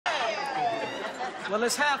Well,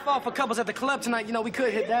 it's half off for couples at the club tonight. You know, we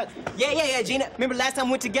could hit that. Yeah, Gina. Remember last time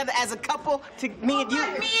we went together as a couple to me and you?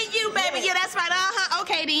 Me and you, baby. Yeah, that's right. Uh-huh.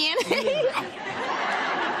 Okay, then.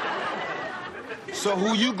 So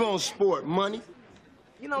who you gonna sport, Money?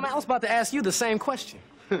 You know, man, I was about to ask you the same question.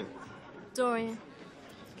 Dorian,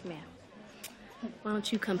 come here. Why don't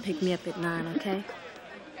you come pick me up at 9, okay?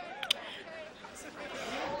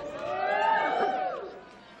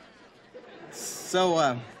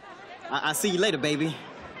 So, I'll see you later, baby.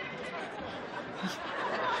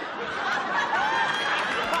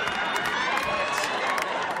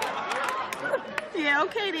 Yeah,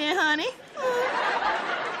 okay then, honey.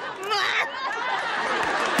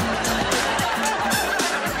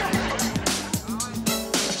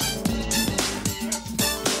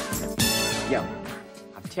 Yo,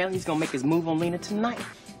 I'm telling you, he's gonna make his move on Lena tonight.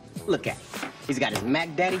 Look at him. He's got his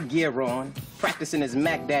Mac Daddy gear on, practicing his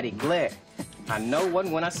Mac Daddy glare. I know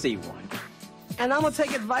one when I see one. And I'm gonna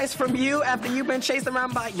take advice from you after you've been chased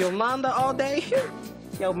around by Yolanda all day?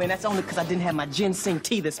 Yo, man, that's only because I didn't have my ginseng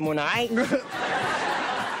tea this morning, all right?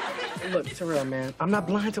 Look, Terrell, man, I'm not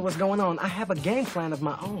blind to what's going on. I have a game plan of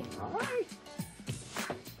my own, all right?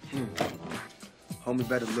 Homie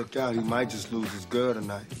better look out. He might just lose his girl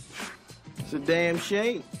tonight. It's a damn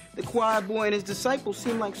shame. The choir boy and his disciples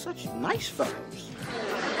seem like such nice fellows.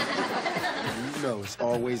 You know, it's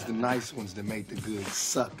always the nice ones that make the good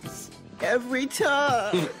suckers. Every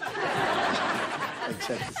time. Hey,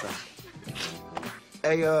 check this out.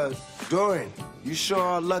 Hey, Dorian, you sure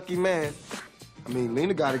are a lucky man. I mean,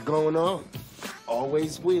 Lena got it going on.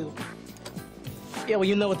 Always will. Yeah, well,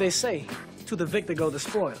 you know what they say. To the victor go the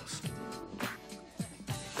spoils.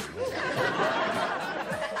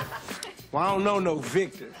 Well, I don't know no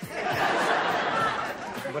Victor.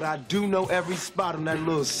 But I do know every spot on that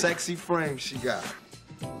little sexy frame she got.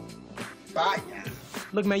 Bye.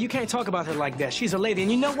 Look, man, you can't talk about her like that. She's a lady, and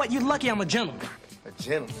you know what? You're lucky I'm a gentleman. A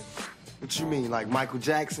gentleman? What you mean, like Michael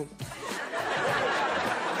Jackson?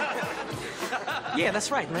 Yeah,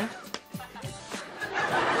 that's right, man.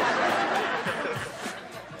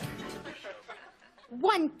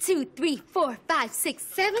 One, 2, 3, 4, 5, 6,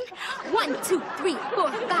 7. 1, 2, 3,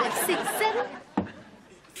 4, 5, 6, 7.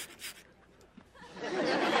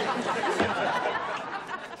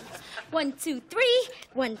 One, 2, 3.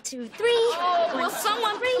 1, 2, 3. Oh, will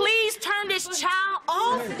someone please turn this child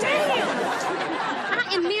off? Damn! I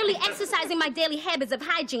am merely exercising my daily habits of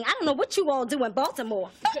hygiene. I don't know what you all do in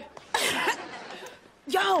Baltimore.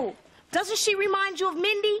 Yo, doesn't she remind you of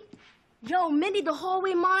Mindy? Yo, Mindy, the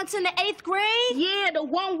hallway monitor in the 8th grade? Yeah, the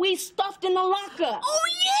one we stuffed in the locker. Oh,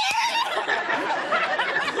 yeah!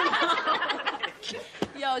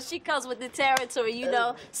 Yo, she comes with the territory, you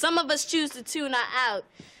know. Some of us choose to tune her out.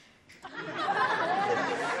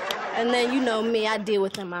 And then, you know me, I deal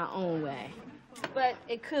with it my own way. But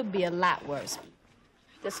it could be a lot worse.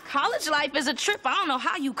 This college life is a trip. I don't know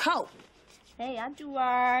how you cope. Hey, I do all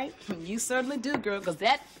right. You certainly do, girl, because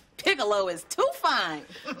that Piccolo is too fine.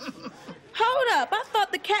 Hold up. I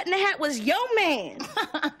thought the Cat in the Hat was your man.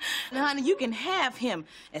 Now, honey, you can have him,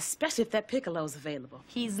 especially if that Piccolo's available.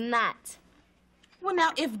 He's not. Well,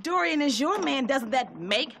 now, if Dorian is your man, doesn't that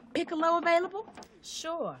make Piccolo available?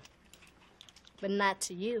 Sure. But not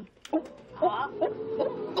to you.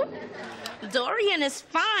 Dorian is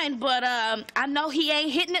fine, but I know he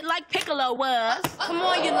ain't hitting it like Piccolo was. Come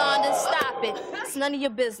on, Yolanda, stop it. It's none of your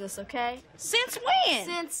business, okay? Since when?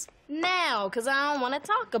 Since now, because I don't want to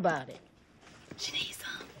talk about it. She needs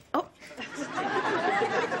some. Oh.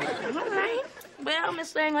 All right. Well,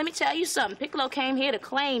 Miss Lang, let me tell you something. Piccolo came here to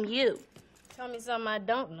claim you. Tell me something I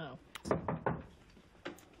don't know.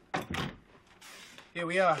 Here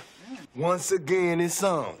we are. Once again, it's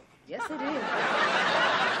on. Yes, it is.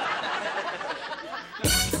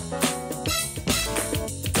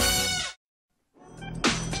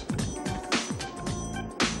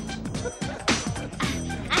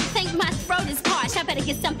 I think my throat is parched. I better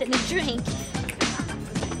get something to drink.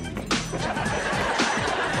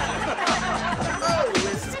 Oh,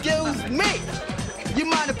 excuse me. You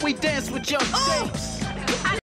mind if we dance with your dates?